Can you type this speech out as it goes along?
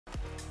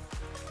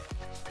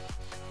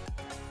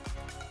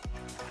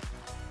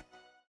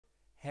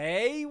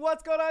Hey,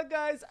 what's going on,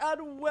 guys?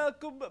 And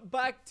welcome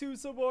back to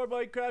some more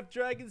Minecraft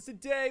Dragons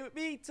today with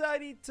me,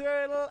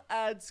 Tinyturtle,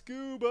 and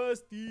Scuba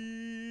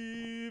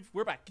Steve.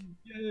 We're back.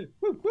 Yeah.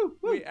 Woo, woo,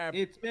 woo. We are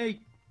It's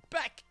me.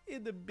 back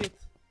in the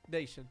Myth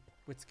Nation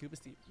with Scuba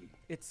Steve.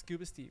 It's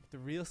Scuba Steve, the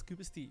real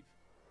Scuba Steve.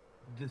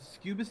 The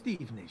Scuba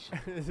Steve Nation.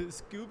 The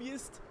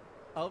Scoobiest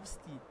of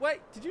Steve.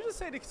 Wait, did you just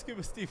say the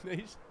Scuba Steve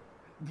Nation?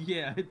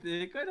 Yeah, it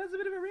kind of has a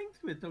bit of a ring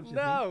to it, don't you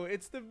No,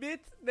 it's the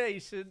Myth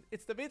Nation.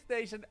 It's the Myth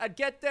Nation. And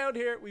get down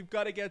here. We've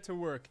got to get to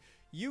work.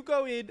 You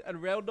go in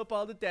and round up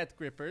all the death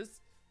grippers.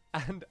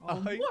 And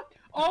What?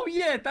 Oh,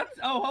 yeah, that's...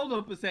 Oh, hold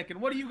up a second.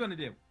 What are you going to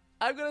do?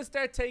 I'm going to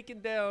start taking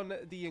down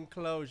the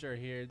enclosure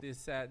here,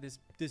 this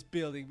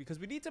building, because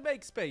we need to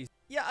make space.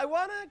 Yeah, I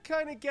want to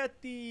kind of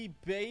get the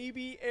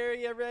baby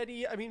area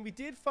ready. I mean, we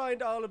did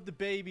find all of the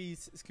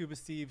babies, Scuba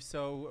Steve,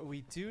 so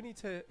we do need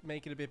to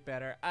make it a bit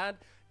better. And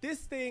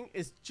this thing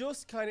is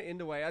just kind of in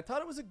the way. I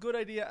thought it was a good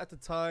idea at the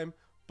time,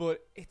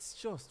 but it's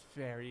just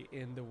very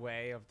in the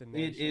way of the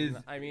nation. It is.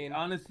 I mean,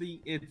 honestly,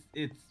 it's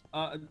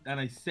and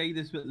I say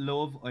this with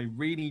love. I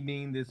really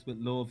mean this with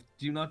love.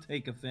 Do not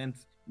take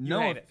offense.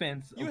 No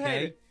offense, you okay?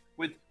 hate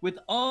it. With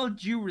all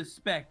due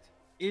respect,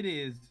 it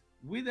is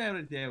without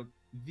a doubt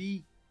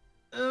the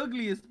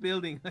ugliest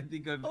building I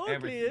think I've ever seen.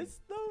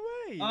 Ugliest? No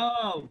way.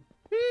 Oh,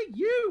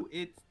 you!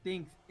 It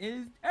stinks. It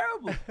is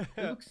terrible.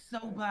 It looks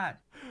so bad.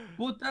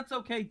 But that's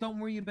okay. Don't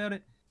worry about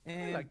it.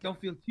 And don't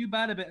feel too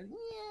bad about it.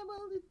 Yeah,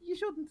 well, you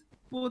shouldn't.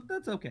 But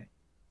that's okay.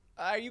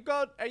 Are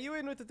you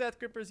in with the death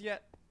grippers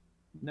yet?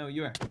 No,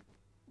 you are.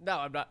 No,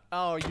 I'm not.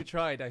 Oh, you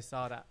tried. I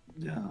saw that.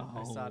 No.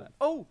 I saw that.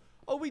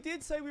 Oh, we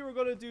did say we were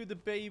going to do the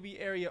baby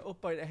area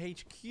up by the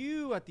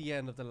HQ at the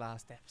end of the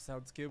last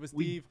episode, Scuba Steve.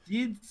 We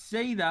did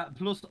say that.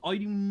 Plus, I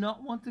do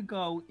not want to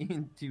go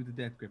into the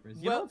death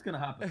grippers. You know what's going to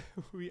happen?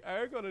 We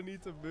are going to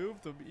need to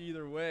move them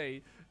either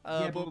way.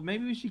 Yeah, but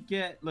maybe we should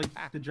get like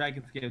the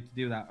dragon scout to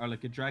do that, or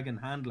like a dragon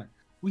handler.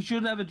 We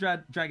should have a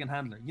dragon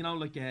handler. You know,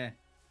 like a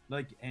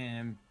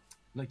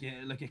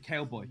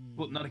cowboy,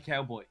 but not a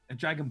cowboy, a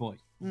dragon boy.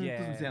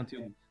 Yeah,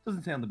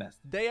 doesn't sound the best.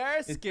 They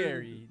are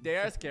scary. They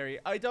are scary.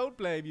 I don't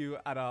blame you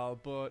at all,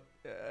 but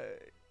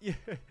yeah.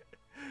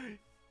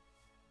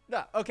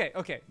 No, okay.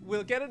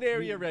 We'll get an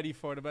area ready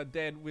for them, and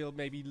then we'll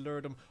maybe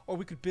lure them, or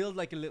we could build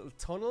like a little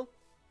tunnel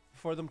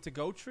for them to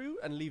go through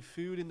and leave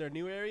food in their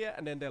new area,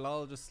 and then they'll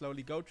all just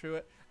slowly go through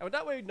it, and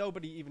that way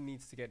nobody even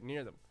needs to get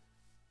near them.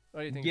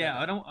 What do you think? Yeah,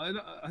 I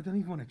don't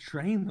even want to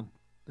train them.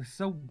 They're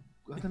so,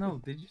 I don't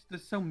know, they're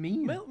so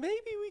mean. Well,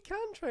 maybe we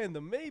can train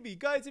them. Maybe.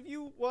 Guys, if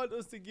you want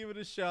us to give it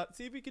a shot,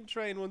 see if we can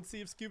train one, see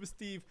if Scuba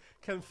Steve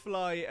can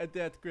fly a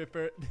death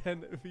gripper,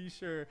 then be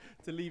sure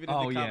to leave it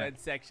in the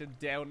comment section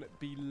down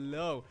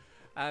below.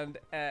 And,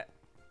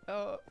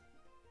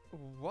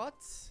 what?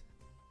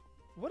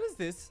 What is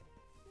this?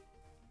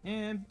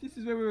 And this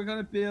is where we were going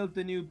to build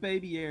the new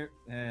baby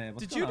area.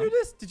 Did you do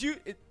this?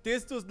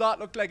 This does not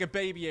look like a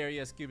baby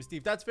area, Scuba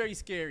Steve. That's very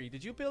scary.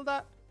 Did you build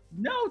that?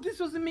 No, this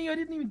wasn't me. I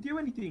didn't even do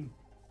anything.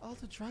 All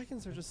the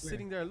dragons are just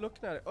sitting there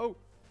looking at it. Oh.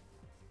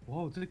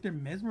 Whoa, it's like they're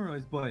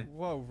mesmerized by it.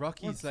 Whoa,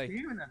 Rocky's like...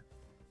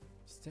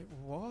 At?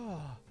 Whoa.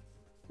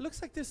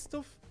 Looks like this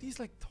stuff, these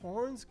like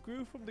thorns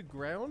grew from the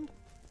ground.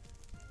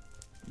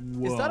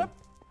 Whoa. Is that a...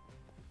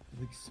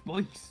 Like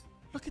spikes.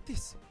 Look at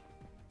this.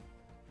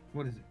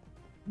 What is it?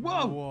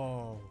 Whoa.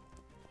 Whoa.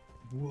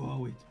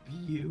 Whoa, it's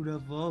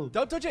beautiful.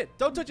 Don't touch it.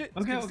 Don't touch it.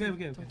 Okay.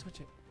 Don't touch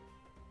it.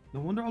 No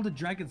wonder all the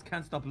dragons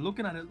can't stop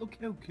looking at it. Look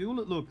how cool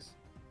it looks.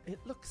 It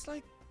looks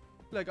like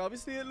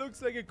obviously it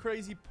looks like a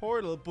crazy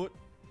portal, but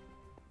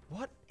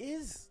what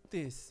is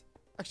this?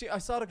 Actually, I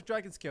saw the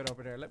dragon scout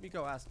over there. Let me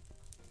go ask.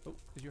 Oh,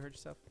 did you hurt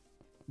yourself?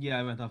 Yeah,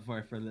 I went off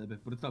fire for a little bit,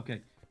 but it's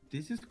okay.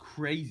 This is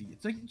crazy.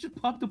 It's like it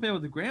just popped up out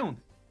of the ground.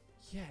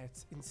 Yeah,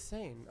 it's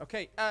insane.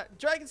 Okay,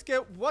 dragon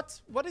scout, what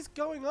is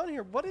going on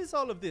here? What is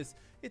all of this?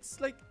 It's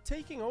like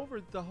taking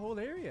over the whole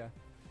area.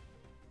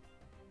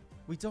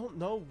 We don't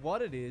know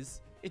what it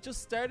is. It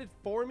just started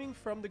forming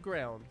from the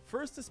ground.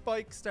 First the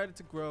spike started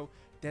to grow,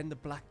 then the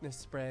blackness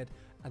spread,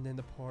 and then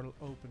the portal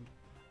opened.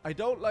 I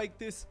don't like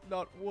this,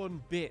 not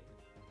one bit.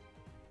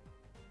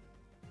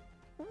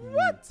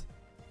 What?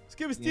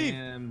 Scuba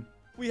Steve,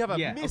 we have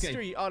a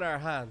mystery on our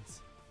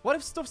hands. What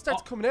if stuff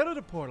starts coming out of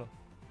the portal?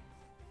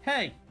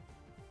 Hey,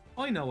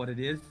 I know what it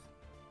is.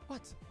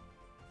 What?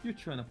 You're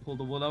trying to pull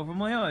the wool over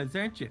my eyes,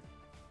 aren't you?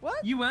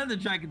 What? You and the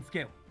dragon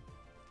scout.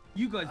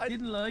 You guys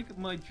didn't like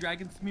my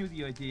dragon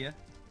smoothie idea.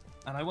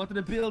 And I wanted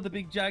to build a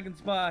big dragon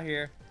spa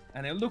here.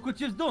 And now look what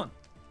you've done.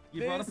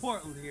 You brought a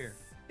portal here.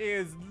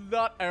 Is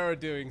not our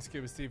doing,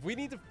 Scuba Steve. We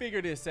need to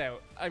figure this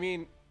out. I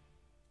mean,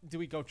 do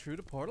we go through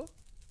the portal?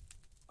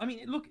 I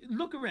mean,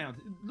 look around.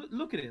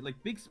 Look at it. Like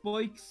big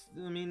spikes.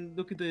 I mean,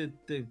 look at the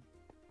I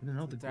don't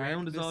know, the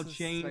ground is all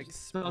changed. Like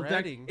it's all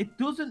dark. It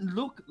doesn't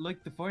look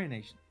like the Fire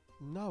Nation.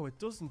 No, it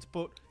doesn't.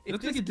 But if it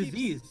looks like a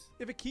disease.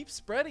 If it keeps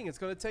spreading, it's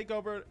going to take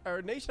over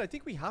our nation. I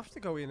think we have to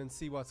go in and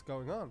see what's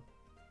going on.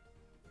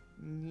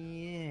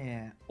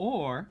 Yeah.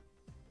 Or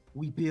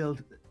we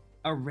build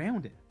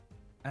around it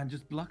and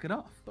just block it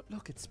off. But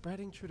look, it's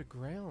spreading through the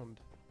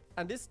ground.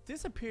 And this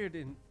appeared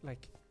in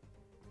like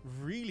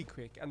really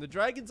quick, and the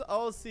dragons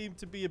all seem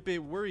to be a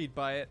bit worried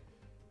by it.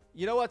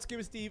 You know what,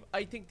 Scuba Steve?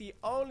 I think the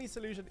only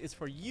solution is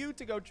for you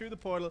to go through the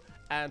portal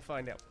and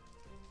find out.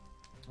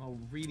 Oh,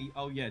 really?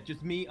 Oh, yeah.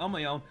 Just me on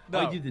my own. No,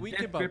 I do the we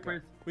death can both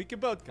grippers. go. We can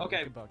both go. Okay.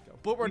 We can both go.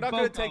 But we're not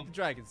going to take the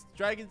dragons.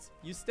 Dragons,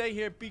 you stay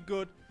here. Be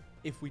good.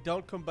 If we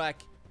don't come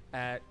back,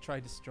 try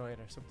destroy it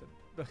or something.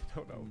 I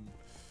don't know.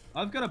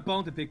 I've got a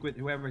bone to pick with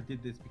whoever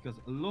did this, because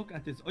look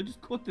at this. I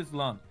just cut this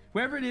lawn.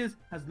 Whoever it is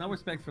has no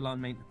respect for lawn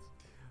maintenance.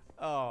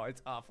 Oh,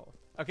 it's awful.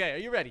 Okay, are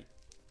you ready?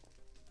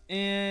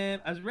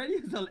 As ready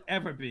as I'll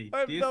ever be. I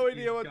have no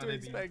idea what to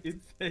expect.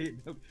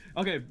 Insane.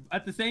 Okay,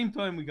 at the same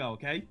time we go,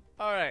 okay?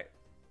 All right.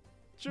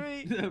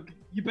 3.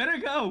 You better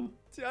go.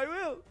 I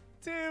will.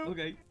 2.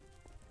 Okay.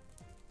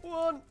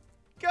 1.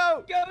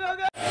 Go. Go, go,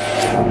 go.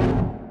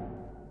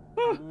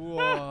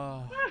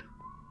 Whoa.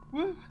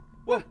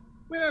 What?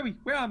 Where are we?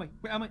 Where am I?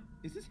 Where am I?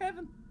 Is this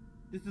heaven?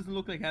 This doesn't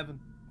look like heaven.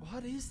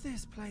 What is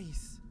this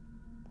place?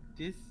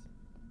 This is...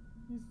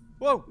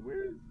 Whoa.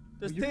 Where is...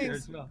 There's You're here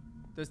things. as well.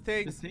 There's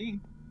things. The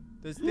thing.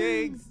 There's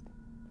things.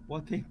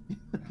 What thing?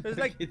 There's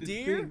like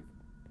deer.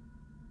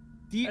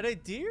 Deer. Are they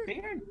deer?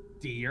 They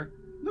aren't deer.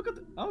 Look at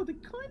the... Oh, they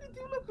kind of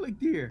do look like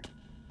deer.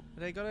 Are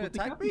they gonna But they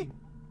attack can't me? be-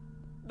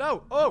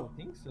 No. Oh. I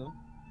think so.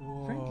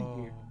 Whoa.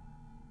 Friendly deer.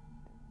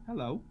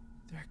 Hello.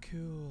 They're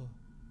cool.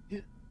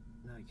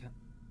 No, you can't.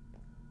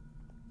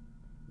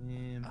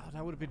 Oh,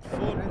 that would have been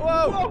fun.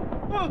 Whoa! Whoa.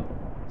 Whoa!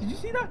 Did you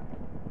see that?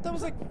 That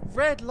was like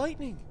red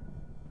lightning.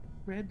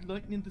 Red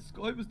lightning. The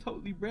sky was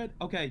totally red.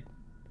 Okay.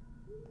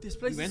 This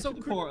place We is went so to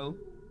the creepy. portal.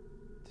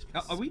 This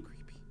place Are is we? so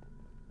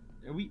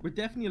creepy. We're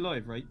definitely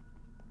alive, right?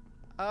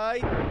 Yeah,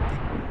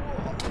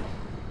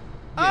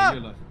 Yeah,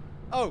 you're alive.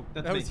 Oh,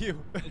 That's that me. was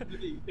you. That's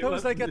me. It That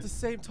was like wasn't at the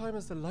same time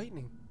as the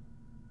lightning.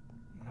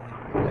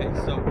 Okay,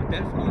 so we're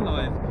definitely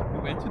alive. We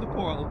went to the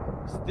portal,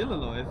 still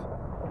alive,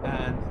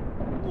 and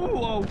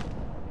whoa!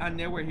 And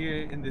now we're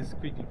here in this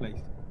creepy place.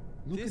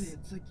 Look at it.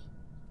 It's like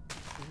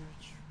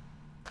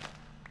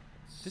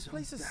This so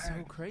place is so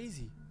dark.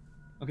 crazy.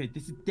 Okay,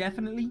 this is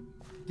definitely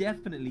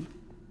not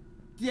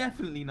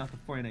the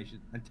Fire Nation.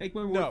 And take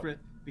my word No. for it,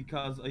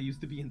 because I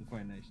used to be in the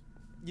Fire Nation.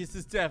 This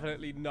is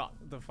definitely not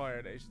the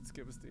Fire Nation,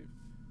 Skipper Steve.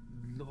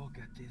 Look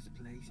at this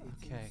place.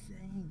 It's Okay.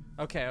 insane.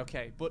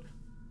 Okay, but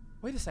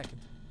wait a second.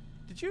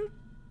 Did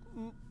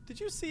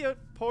you see a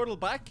portal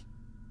back?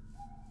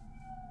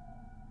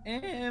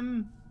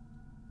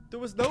 There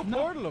was no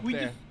portal up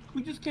there.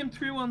 We just came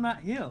through on that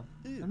hill,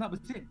 Ew. and that was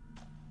it.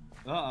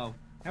 Uh-oh.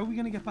 How are we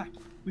gonna get back?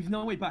 We've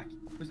no way back.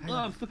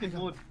 I'm stuck in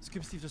mud.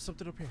 Skipper Steve, there's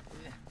something up here.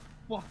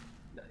 What?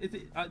 Is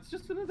it? It's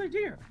just another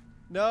deer.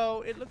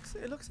 No, it looks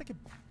like a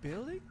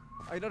building.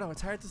 I don't know.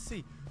 It's hard to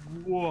see.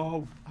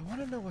 Whoa. I want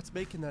to know what's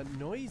making that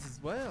noise as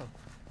well.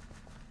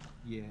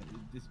 Yeah,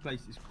 this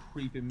place is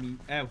creeping me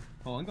out.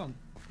 Oh, I'm gone.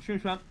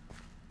 Shrimp swamp.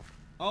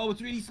 Oh,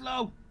 it's really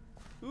slow.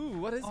 Ooh,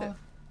 what is it?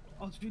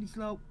 Oh, it's really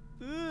slow.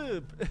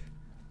 Ooh.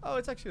 Oh,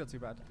 it's actually not too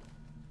bad.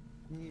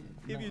 Yeah,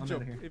 If no, you I'm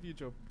jump, outta here. if you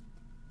jump.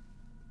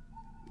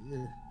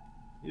 Yeah.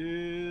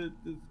 It's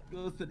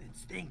disgusting. It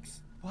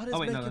stinks. What is Oh,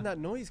 wait, no, making no. that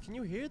noise? Can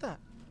you hear that?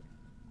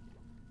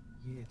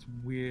 Yeah, it's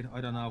weird.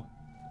 I don't know.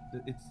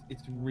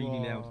 It's really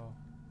loud. Whoa.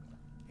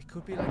 It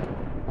could be like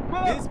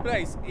Whoa! this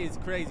place is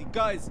crazy,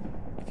 guys.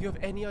 If you have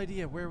any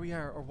idea where we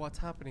are or what's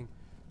happening,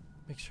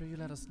 make sure you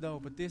let us know.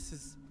 But this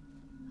is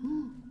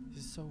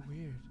so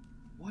weird.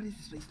 What is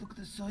this place? Look at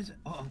the size of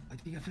it. Uh-oh, I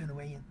think I found a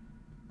way in.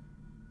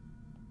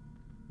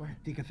 Where? I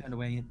think I found a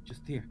way in.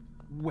 Just here.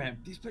 Wow,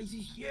 this place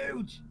is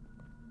huge.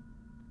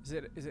 Is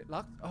it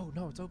locked? Oh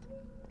no, it's open.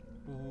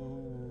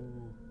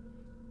 Ooh.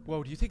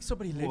 Whoa, do you think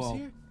somebody lives Whoa.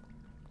 here?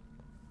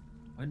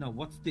 I know.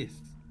 What's this?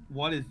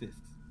 What is this?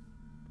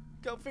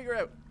 Go figure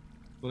out.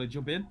 Will I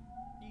jump in?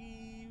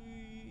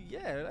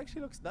 Yeah, it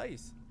actually looks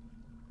nice.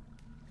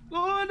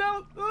 Oh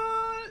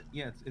no!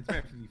 Yeah, it's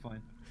perfectly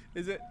fine.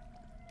 Is it?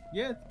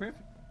 Yeah, it's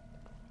perfect.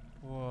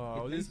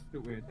 Whoa, It this tastes a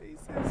bit weird.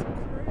 place is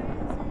crazy.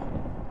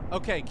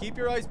 Okay, keep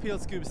your eyes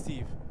peeled, Scuba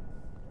Steve.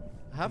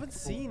 I haven't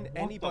seen What the-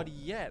 anybody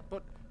yet,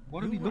 but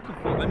What are who we would- looking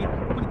for? I mean,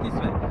 put it this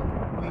way: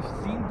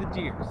 we've seen the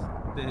deers,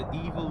 the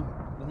evil.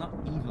 Well, not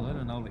evil. I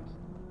don't know, like.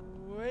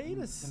 Wait a kind of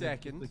just,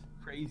 second. like,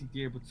 crazy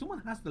deer, but someone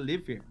has to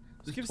live here.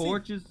 There's Skip, see-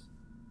 torches.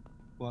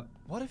 What?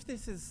 What if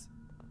this is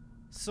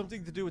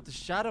something to do with the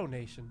Shadow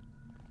Nation?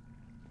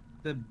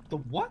 The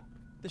what?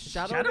 The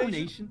Shadow, Nation?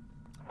 Nation?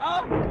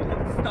 Oh,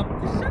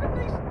 stop! The Shadow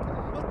Nation.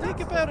 Well, think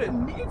about it.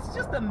 It's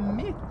just a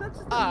myth. That's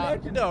just a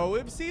legend. No,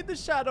 we've seen the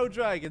Shadow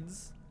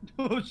Dragons.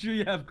 Oh, sure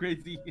you have,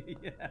 crazy.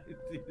 Yeah, I've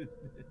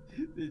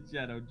seen the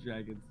Shadow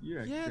Dragons.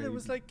 You're Yeah, crazy. there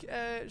was like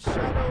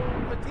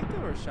Shadow. I think they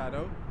were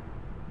Shadow.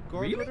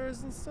 Really?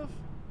 Gorglitters and stuff.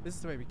 This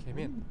is the way we came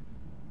in.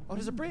 Oh,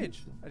 there's a didn't think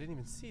bridge. so. I didn't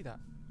even see that.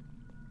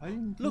 I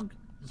didn't Look,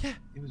 think yeah,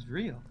 it was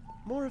real.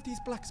 more of these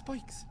black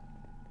spikes.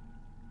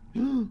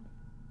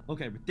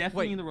 Okay, we're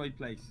definitely Wait. in the right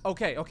place.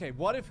 Okay,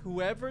 what if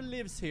whoever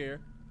lives here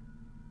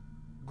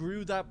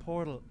grew that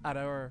portal at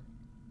our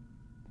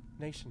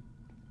nation?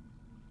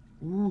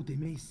 Ooh, they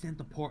may have sent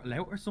the portal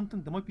out or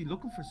something. They might be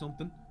looking for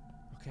something.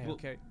 Okay, But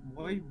okay.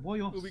 Why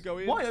us? Will we go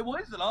in? Why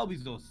is it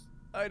always us?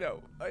 I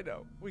know.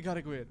 We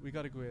gotta go in. We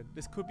gotta go in.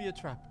 This could be a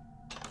trap.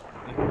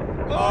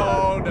 Oh!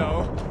 Oh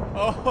no.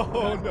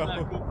 Oh That's not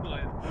a no. good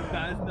sign.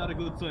 That is not a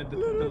good sign.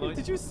 Literally,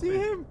 did you see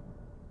him?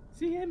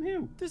 See him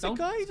who? There's Don't a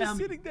guy tell just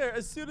me. sitting there.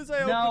 As soon as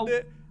I No. opened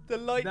it, the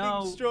lightning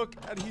No. struck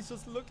and he's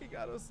just looking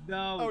at us.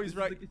 No. Oh, he's this is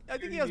right. like a I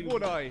think he scary has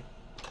one movie. eye.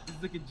 This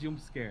is like a jump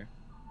scare.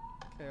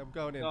 Okay, I'm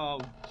going in. Oh,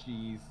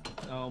 jeez.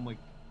 Oh my.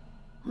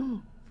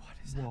 What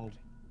is Whoa. happening?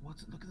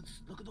 What's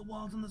look at the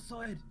walls on the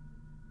side.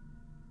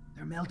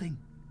 They're melting.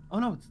 Oh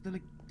no, they're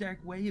like dark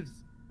waves.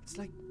 It's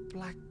like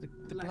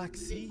the Black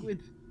Sea.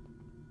 Liquid.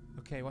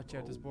 Okay, watch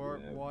out. There's Oh, more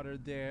yeah. water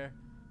there.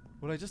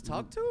 Will I just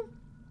talk to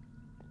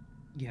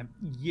him?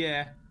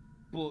 Yeah.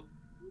 But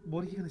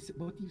what are you gonna say?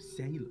 What do you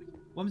say? Like,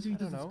 what happens if he I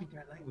don't doesn't know. speak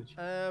our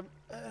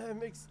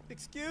language?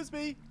 Excuse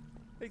me.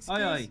 Excuse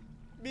Aye.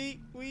 me.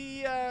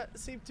 We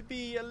seem to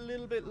be a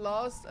little bit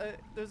lost.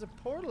 There's a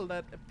portal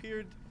that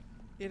appeared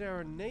in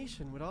our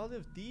nation with all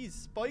of these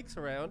spikes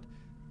around,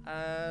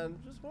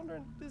 and just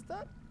wondering, is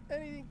that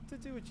anything to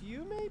do with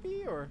you,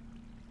 maybe, or?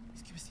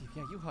 Excuse me, Steve.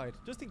 Yeah, you hide,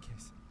 just in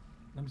case.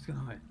 I'm just gonna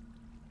hide.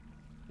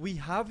 We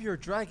have your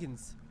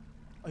dragons.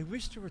 I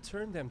wish to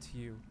return them to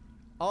you.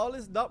 All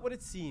is not what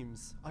it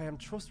seems. I am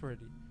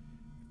trustworthy.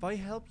 If I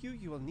help you,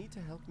 you will need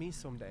to help me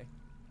someday.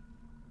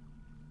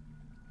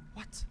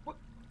 What?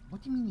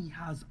 What do you mean he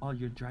has all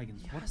your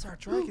dragons? He What? has our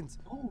dragons.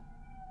 Oh,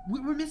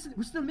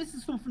 we're still missing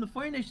some from the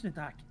Fire Nation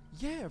attack.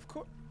 Yeah, of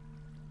course.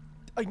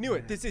 I knew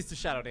it. Yeah. This is the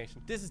Shadow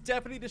Nation. This is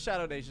definitely the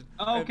Shadow Nation.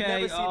 I've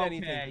never seen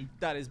anything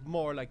that is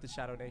more like the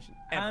Shadow Nation.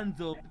 Ever.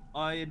 Hands up,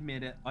 I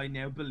admit it. I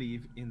now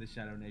believe in the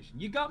Shadow Nation.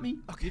 You got me.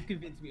 Okay. You've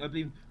convinced me. I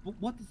believe. But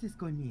what does this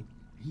guy mean?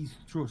 He's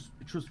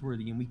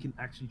trustworthy, and we can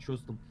actually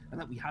trust him, and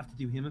that we have to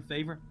do him a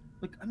favor.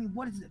 Like, I mean,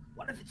 what is it?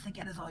 What if it's to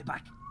get his eye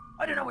back?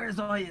 I don't know where his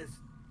eye is.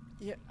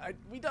 Yeah,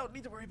 we don't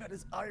need to worry about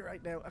his eye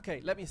right now. Okay,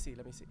 let me see.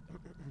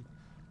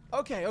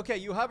 Okay,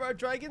 you have our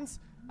dragons.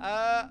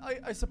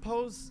 I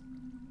suppose.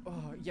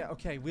 Oh, yeah,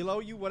 okay. We'll owe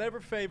you whatever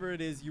favor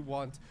it is you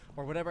want,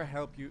 or whatever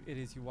help it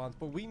is you want,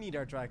 but we need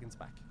our dragons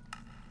back.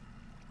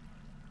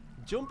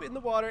 Jump in the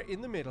water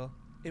in the middle.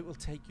 It will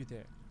take you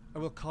there. I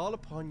will call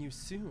upon you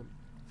soon.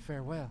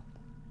 Farewell.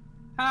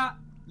 Ha!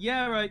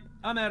 Yeah, right.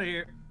 I'm out of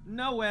here.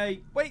 No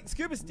way. Wait,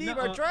 Scuba Steve,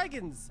 Nuh-uh. our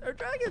dragons! Our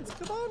dragons!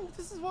 Come on,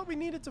 this is what we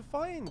needed to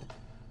find.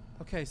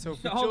 Okay, so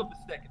if we Hold jump up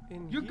a second.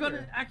 in You're gonna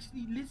here-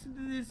 actually listen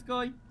to this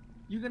guy.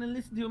 You're gonna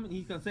listen to him, and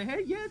he's gonna say,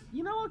 "Hey, yeah,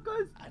 you know what,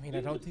 guys? I mean, You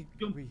I don't just think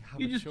jump, we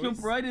have You a just choice.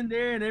 jump right in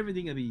there, and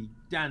everything will be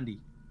dandy."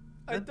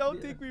 I don't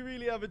think we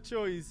really have a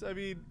choice. I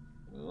mean,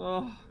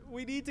 Oh,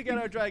 we need to get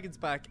our dragons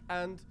back,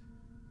 and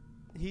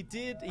he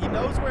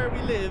knows where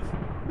we live,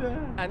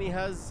 and he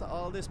has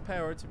all this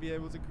power to be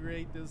able to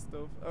create this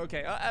stuff.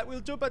 Okay,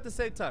 we'll jump at the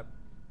same time.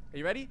 Are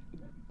you ready?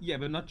 yeah,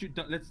 but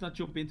let's not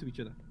jump into each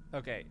other.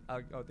 Okay,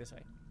 I'll go this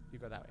way. You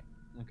go that way.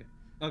 Okay.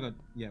 Oh god.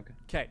 Yeah. Okay.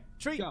 Okay,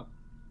 3, Go.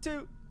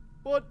 2,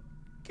 1,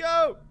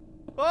 go!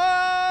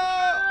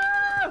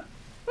 Oh!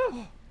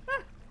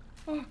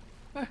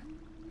 Ah!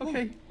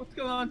 Okay. What's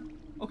going on?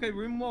 Okay,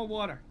 we're in more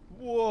water.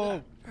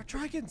 Whoa! Our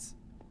dragons!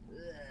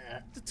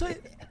 The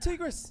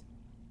tigress!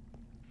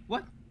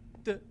 What?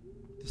 The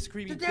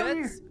screaming They're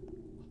down deaths!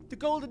 The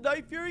golden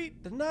night fury!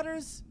 The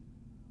natters!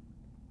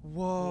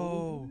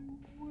 Whoa!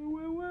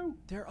 Whoa.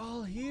 They're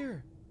all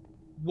here!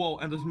 Whoa!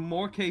 And there's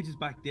more cages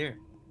back there.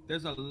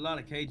 There's a lot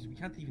of cages. We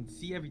can't even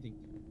see everything.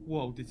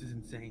 Whoa! This is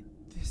insane.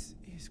 This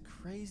is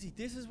crazy.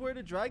 This is where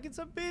the dragons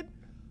have been?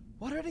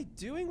 What are they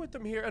doing with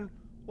them here? And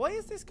why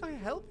is this guy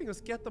helping us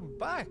get them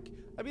back?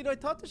 I mean, I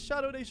thought the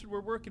Shadow Nation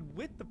were working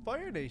with the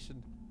Fire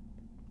Nation.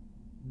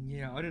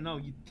 Yeah, I don't know.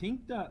 You'd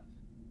think that,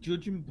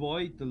 judging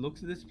by the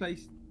looks of this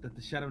place, that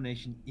the Shadow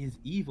Nation is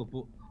evil,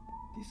 but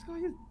this guy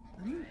is.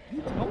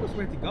 He told us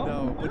where to go.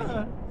 No,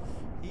 but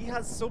he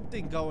has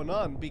something going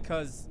on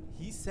because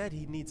he said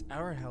he needs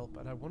our help,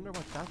 and I wonder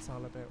what that's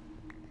all about.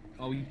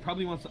 Oh, he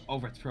probably wants to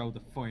overthrow the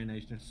Fire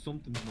Nation or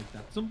something like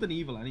that. Something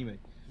evil, anyway.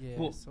 Yeah,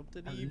 But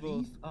something at evil.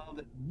 least all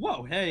the...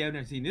 Whoa, hey, I've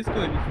never seen this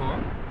guy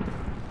before.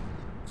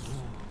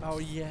 Oh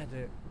yeah,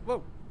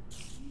 whoa!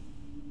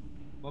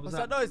 What was What's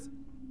that noise?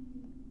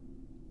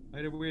 I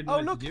had a weird Oh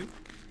noise. look! Did you?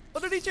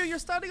 Underneath you, you're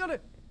standing on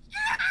it.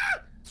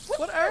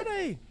 What are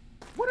they?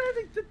 What are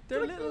they?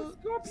 They're like little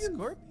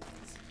scorpions.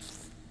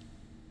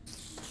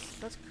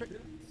 That's crazy.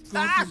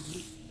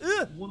 Scorpions.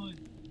 Ugh! One eye.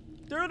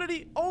 They're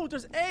underneath. Oh,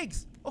 there's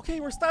eggs. Okay,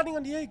 we're standing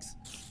on the eggs.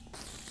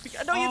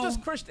 No, you just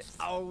Oh. crushed it.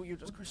 Oh, you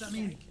just What does crushed that the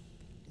mean? egg.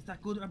 Is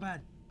that good or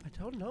bad? I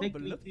don't know, Take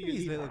but me look at to your these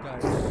leader. little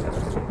guys. I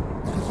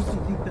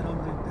think that I'm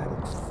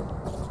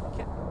like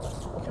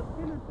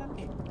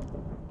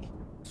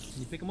Can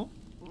you pick him up?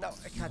 No,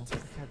 I can't. I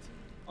can't.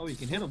 Oh, you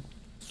can hit him.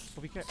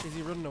 But we can't. Is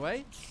he running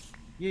away?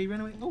 Yeah, he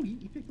ran away. Oh,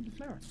 he picked up the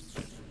flower.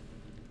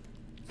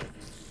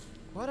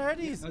 What are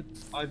these?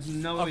 I've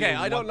no idea. Okay,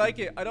 I don't what like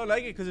they- it. I don't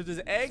like it because if there's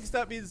eggs,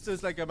 that means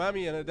there's like a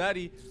mommy and a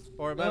daddy,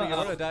 or a mommy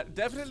and a dad.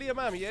 Definitely a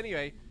mommy,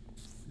 anyway.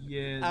 Yeah,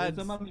 And there's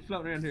a mommy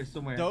floating around here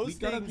somewhere. Those we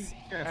gotta things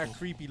be are careful.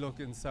 creepy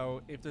looking,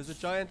 so if there's a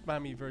giant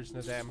mammy version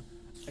of them,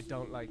 I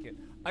don't like it.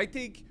 I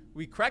think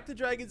We crack the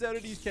dragons out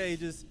of these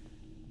cages,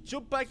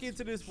 jump back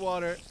into this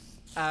water,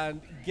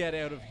 and get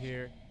out of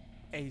here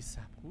ASAP.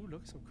 Ooh,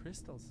 look, some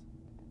crystals.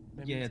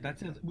 Maybe Yeah,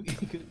 that's it.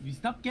 We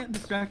stop getting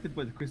distracted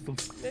by the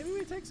crystals. Maybe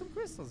we take some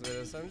crystals with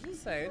us. I'm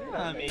just saying. You know.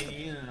 I mean,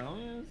 you know,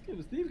 let's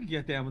give Steve can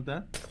get down with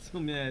that.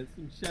 Some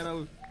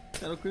shadow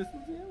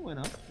crystals. Yeah, why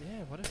not?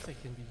 Yeah, what if they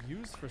can be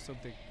used for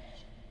something?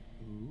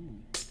 Ooh,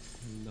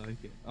 I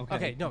like it. Okay.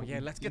 Okay, no, yeah,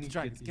 let's get the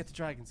dragons. Get the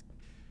dragons.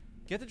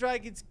 Get the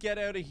dragons. Get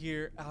out of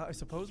here. I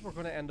suppose we're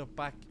gonna end up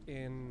back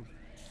in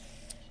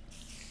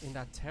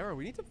that tower.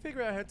 We need to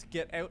figure out how to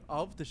get out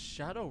of the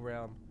shadow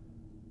realm.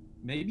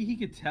 Maybe he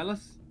could tell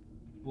us,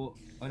 but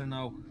I don't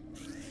know.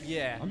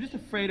 Yeah. I'm just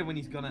afraid of when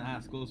he's gonna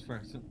ask us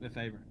for a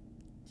favor.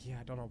 Yeah,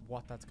 I don't know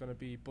what that's gonna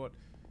be, but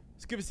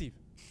Scuba Steve,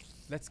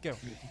 let's go.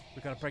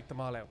 We gotta break them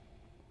all out.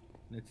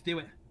 Let's do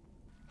it.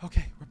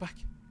 Okay, we're back.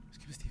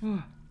 Scuba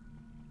Steve.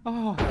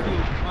 Oh, dude,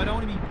 I don't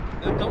want to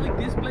be. I don't like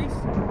this place.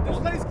 This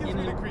place gives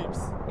me the creeps.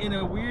 In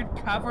a weird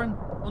cavern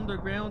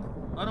underground.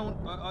 I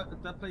don't.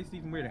 That place is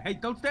even weirder. Hey,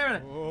 don't stare at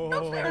it. Oh.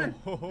 Don't stare at it.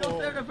 Don't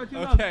stare at it for too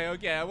long. Okay,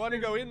 okay. I want to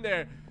go in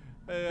there.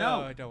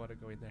 No, I don't want to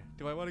go in there.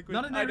 Do I want to go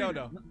Not in? in there I don't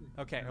either. know.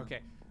 Okay,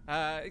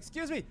 okay.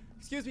 Excuse me.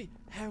 Excuse me.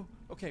 How?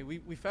 Okay,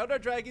 we found our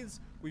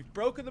dragons. We've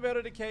broken them out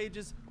of the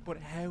cages.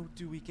 But how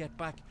do we get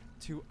back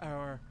to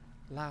our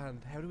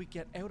land? How do we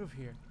get out of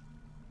here?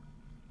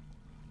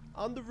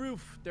 On the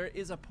roof, there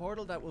is a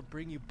portal that will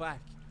bring you back.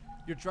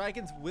 Your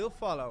dragons will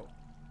follow.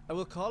 I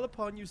will call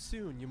upon you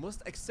soon. You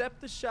must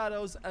accept the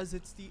shadows as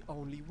it's the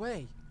only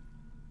way.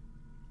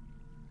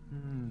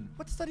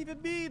 What does that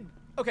even mean?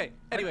 Okay,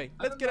 anyway,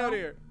 let's get out of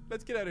here.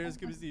 Let's get out of here,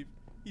 Scuba Steve.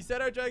 He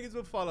said our dragons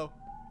will follow.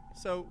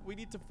 So we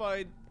need to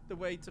find the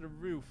way to the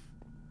roof.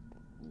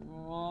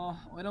 Oh,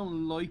 I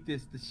don't like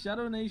this. The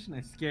Shadow Nation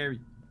is scary.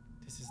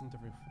 This isn't the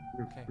roof.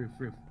 Roof, Okay.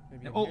 roof.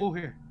 Maybe in Oh, here? oh,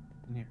 here.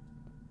 In here.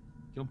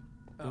 Jump.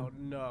 Oh,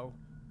 no.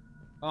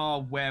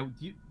 Oh, wow.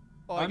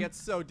 Oh, I get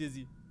so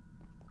dizzy.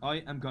 I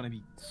am gonna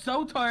be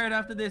so tired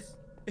after this.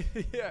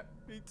 Yeah,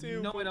 me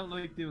too. No, I don't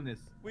like doing this.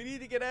 We need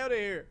to get out of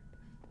here.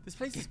 This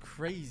place is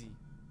crazy.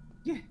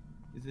 Yeah.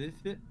 Is this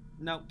it?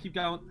 No, keep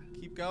going.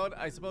 Keep going.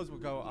 I suppose we'll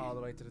go all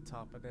the way to the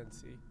top and then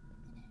see.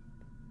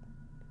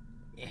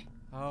 Yeah.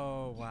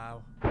 Oh,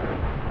 wow.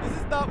 This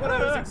is not what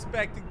I was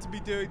expecting to be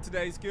doing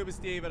today, Scuba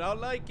Steve. I don't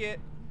like it.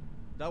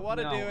 Don't want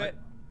to do it.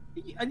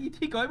 And you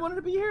think I wanted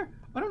to be here?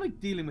 I don't like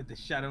dealing with the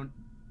Shadow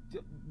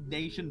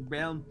Nation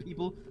realm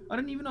people. I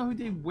don't even know who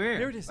they were.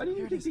 Here it is. I didn't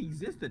Here even it think they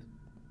existed.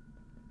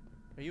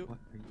 Are you? What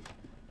are you?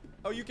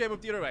 Oh, you came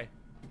up the other way.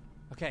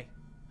 Okay.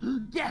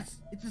 Yes,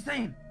 it's the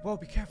same. Whoa,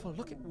 be careful.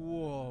 Look at.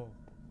 Whoa.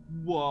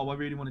 Whoa, I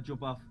really want to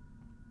jump off.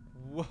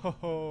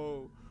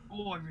 Whoa.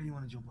 Oh, I really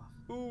want to jump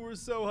off. Ooh, we're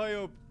so high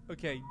up.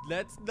 Okay,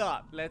 let's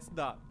not. Let's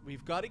not.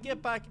 We've got to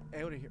get back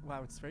out of here.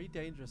 Wow, it's very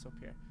dangerous up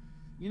here.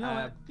 You know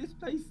what? This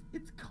place,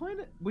 it's kind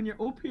of, when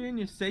you're up here and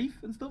you're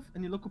safe and stuff,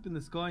 and you look up in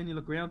the sky and you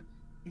look around,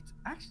 it's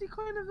actually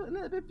kind of a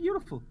little bit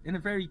beautiful in a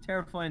very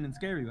terrifying and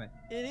scary way.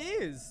 It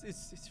is.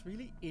 It's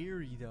really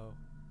eerie, though.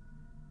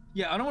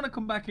 Yeah, I don't want to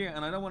come back here,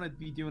 and I don't want to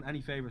be doing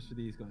any favors for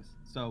these guys.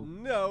 So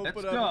no, let's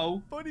but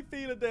go. Funny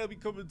feeling they'll be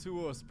coming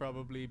to us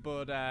probably.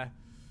 But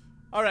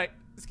all right,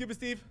 Scuba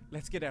Steve,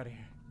 let's get out of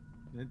here.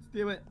 Let's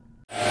do it.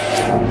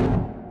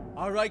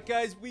 All right,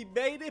 guys, we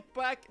made it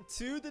back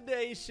to the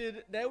nation.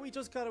 Now we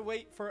just gotta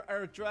wait for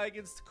our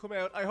dragons to come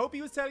out. I hope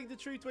he was telling the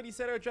truth when he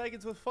said our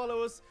dragons will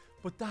follow us,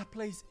 but that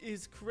place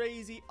is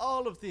crazy.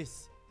 All of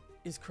this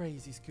is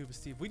crazy, Scuba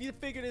Steve. We need to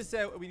figure this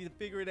out, and we need to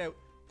figure it out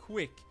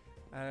quick.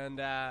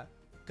 And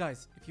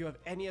guys, if you have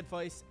any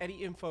advice,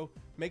 any info,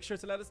 make sure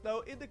to let us know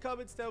in the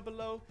comments down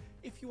below.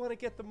 If you want to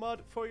get the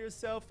mod for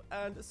yourself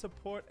and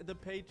support the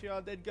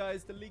Patreon, then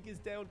guys, the link is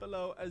down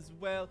below as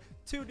well.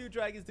 2 new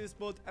dragons this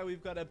month, and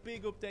we've got a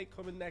big update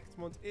coming next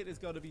month. It is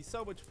going to be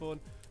so much fun.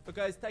 But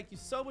guys, thank you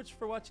so much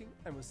for watching,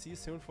 and we'll see you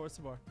soon for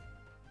some more.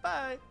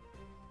 Bye.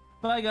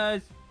 Bye,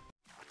 guys.